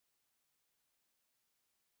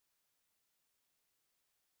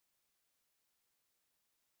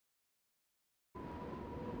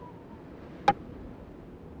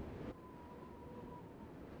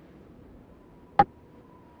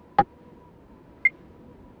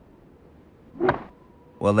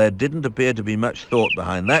Well, there didn't appear to be much thought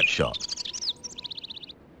behind that shot.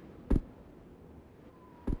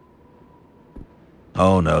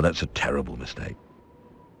 Oh no, that's a terrible mistake.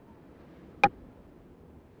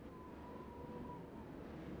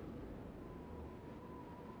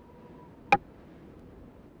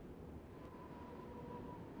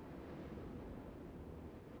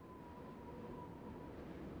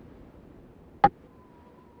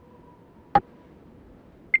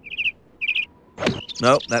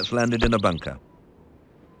 Nope, that's landed in a bunker.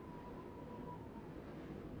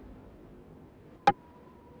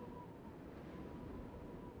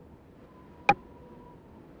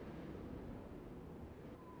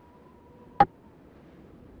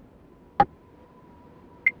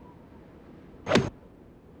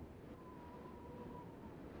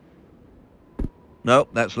 Nope,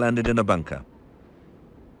 that's landed in a bunker.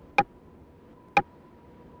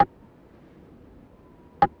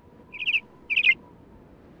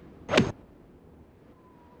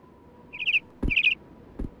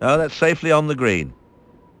 Oh, that's safely on the green.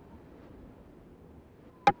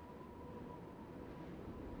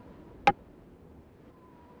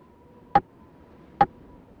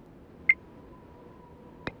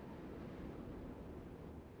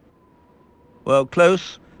 Well,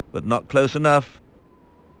 close, but not close enough.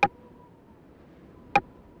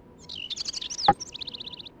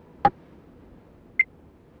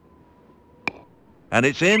 And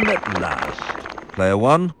it's in at last. Player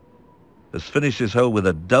one has finished his hole with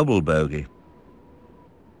a double bogey.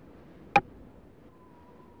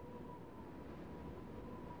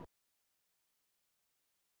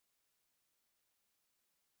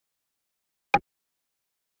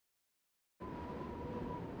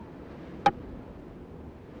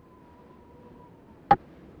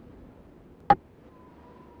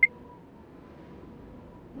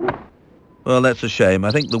 Well, that's a shame.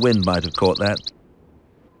 I think the wind might have caught that.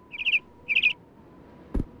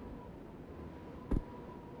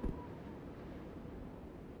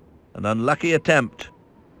 An unlucky attempt.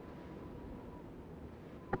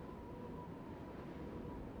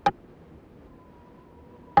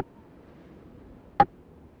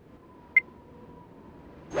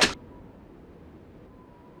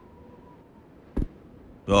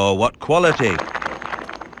 Oh, what quality!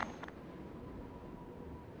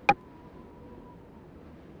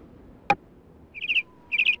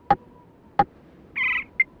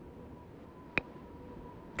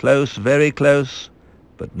 Close, very close,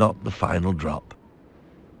 but not the final drop.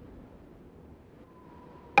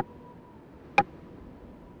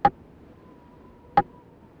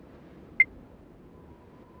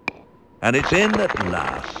 And it's in at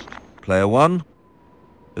last. Player one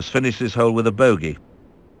has finished his hole with a bogey.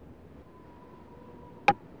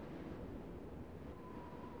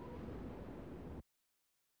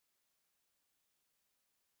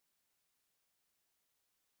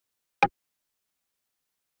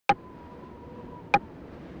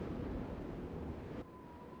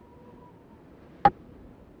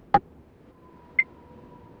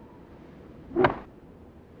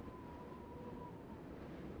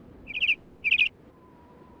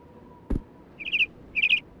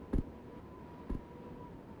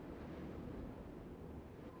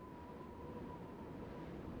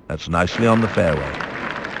 That's nicely on the fairway.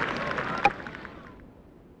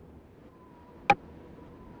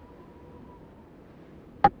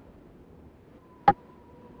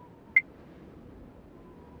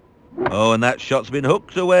 Oh, and that shot's been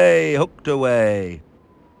hooked away, hooked away.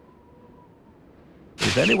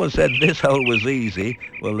 If anyone said this hole was easy,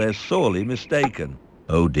 well, they're sorely mistaken.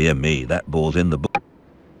 Oh dear me, that ball's in the book.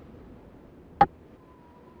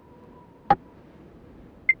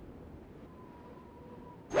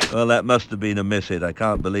 Well, that must have been a miss hit. I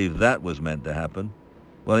can't believe that was meant to happen.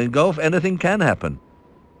 Well, in golf, anything can happen.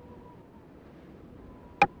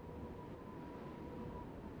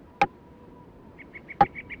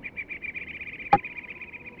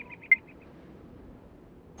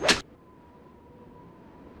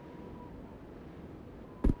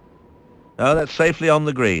 Oh, that's safely on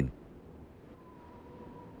the green.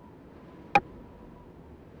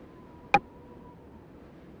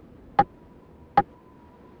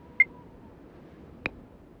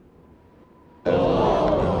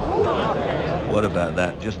 What about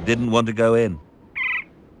that? Just didn't want to go in.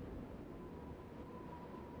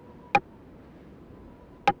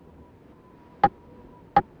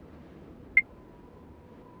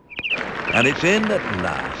 And it's in at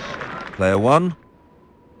last. Player one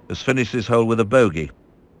has finished his hole with a bogey.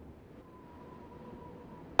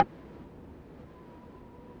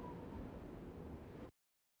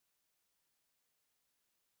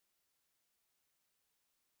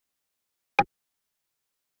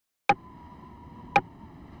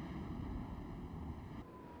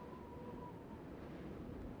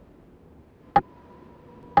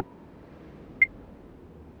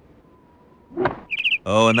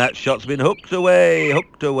 Oh, and that shot's been hooked away,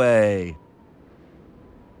 hooked away.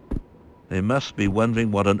 They must be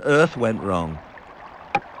wondering what on earth went wrong.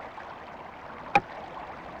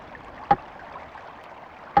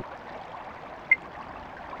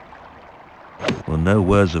 Well, no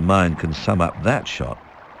words of mine can sum up that shot.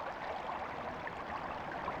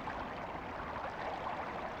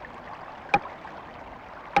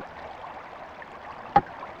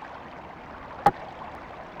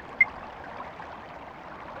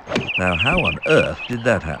 Now, how on earth did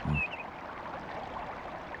that happen?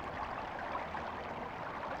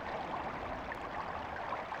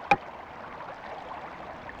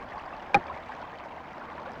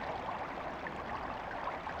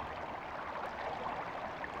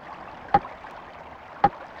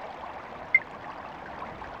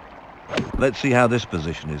 Let's see how this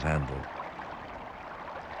position is handled.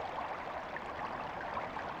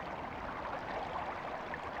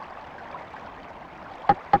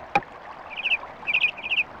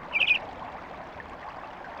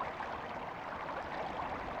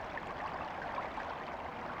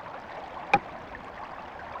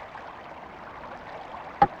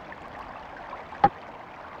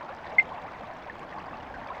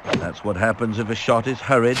 That's what happens if a shot is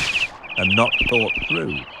hurried and not thought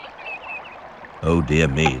through. Oh dear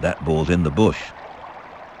me, that ball's in the bush.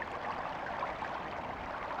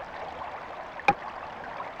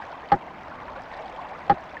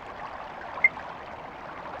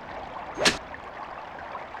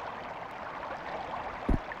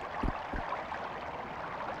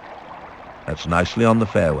 That's nicely on the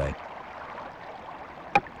fairway.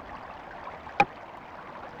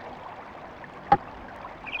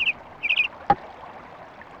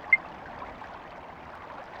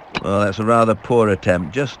 Well, that's a rather poor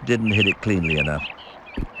attempt, just didn't hit it cleanly enough.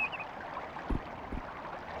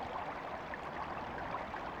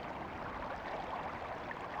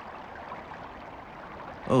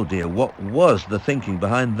 Oh dear, what was the thinking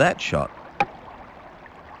behind that shot?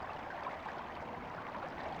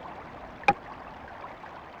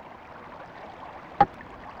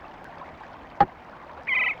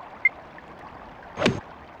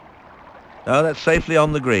 Oh, that's safely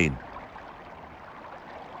on the green.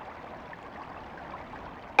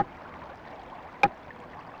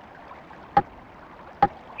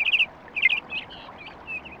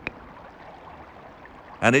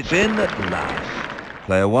 And it's in at last.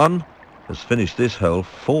 Player one has finished this hole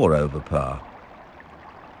 4 over par.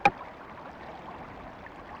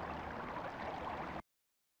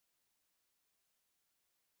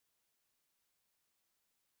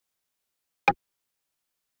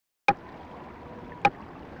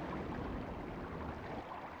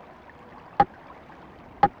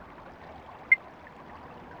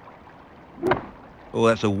 Oh,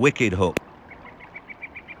 that's a wicked hook.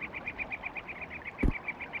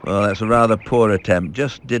 Well, that's a rather poor attempt,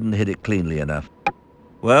 just didn't hit it cleanly enough.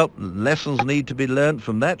 Well, lessons need to be learnt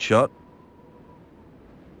from that shot.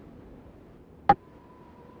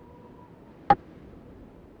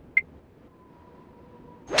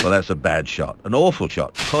 Well, that's a bad shot, an awful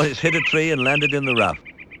shot. Oh, it's hit a tree and landed in the rough.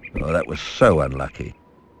 Oh, that was so unlucky.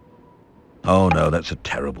 Oh no, that's a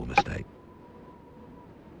terrible mistake.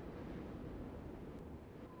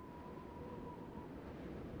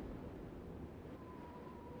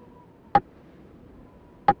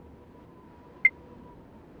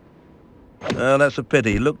 Oh, that's a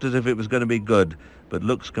pity. Looked as if it was going to be good, but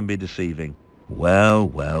looks can be deceiving. Well,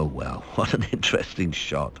 well, well, what an interesting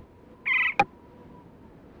shot.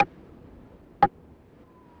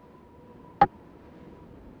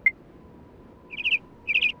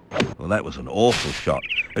 Well, that was an awful shot.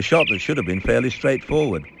 A shot that should have been fairly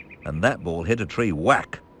straightforward. And that ball hit a tree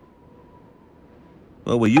whack.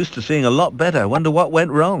 Well, we're used to seeing a lot better. Wonder what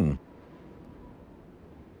went wrong.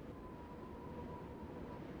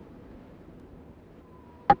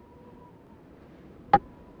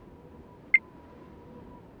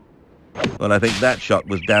 Well, I think that shot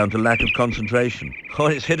was down to lack of concentration. Oh,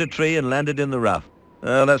 it's hit a tree and landed in the rough.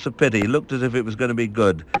 Oh, that's a pity. Looked as if it was going to be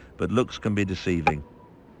good, but looks can be deceiving.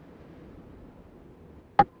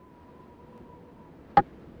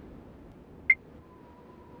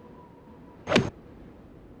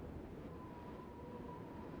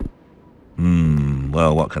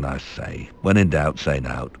 Well, what can I say? When in doubt, say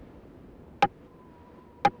nout.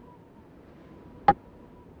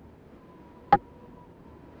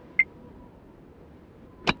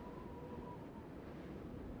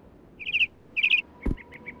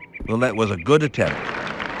 Well, that was a good attempt.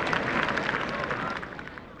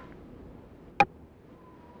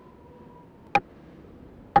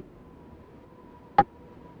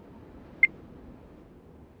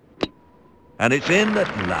 And it's in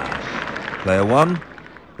at last. Player 1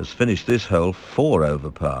 has finished this hole 4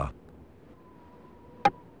 over par.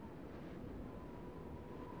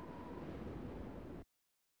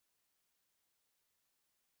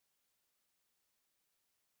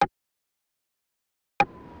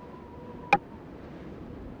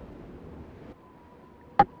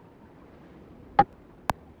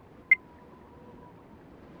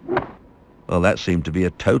 Well, that seemed to be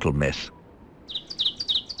a total miss.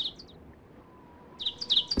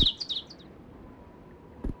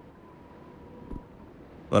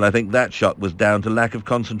 Well, I think that shot was down to lack of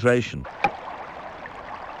concentration.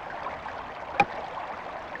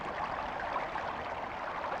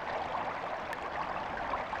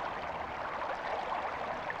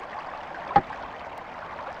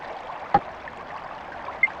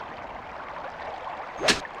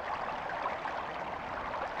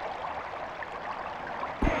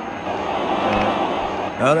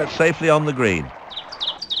 Oh, that's safely on the green.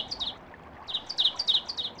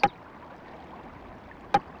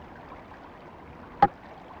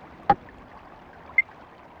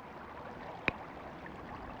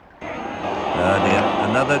 Oh dear,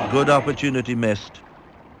 another good opportunity missed.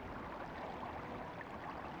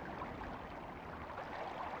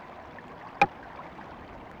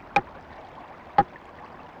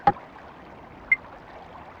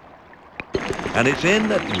 And it's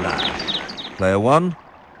in at last. Player 1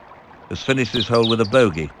 has finished this hole with a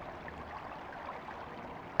bogey.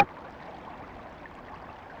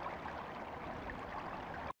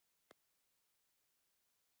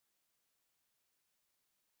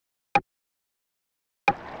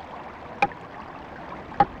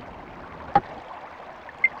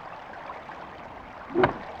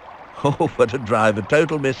 Oh, what a drive, a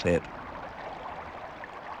total mishit.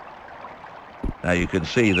 Now you can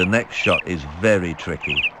see the next shot is very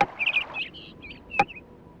tricky.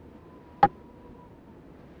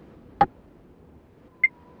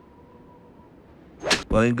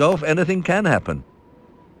 Well, in golf, anything can happen.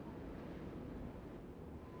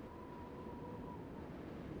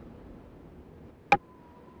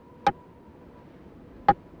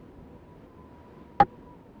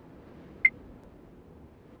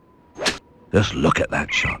 Just look at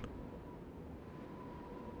that shot.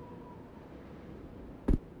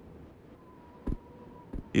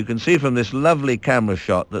 You can see from this lovely camera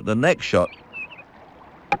shot that the next shot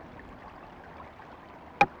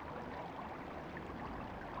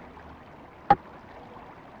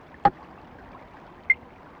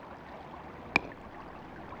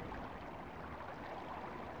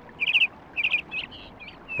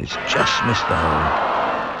it's just missed the hole.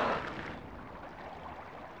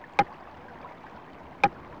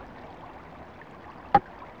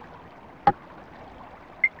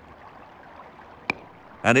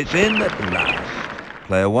 And it's in at last.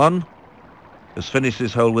 Player 1 has finished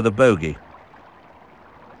this hole with a bogey.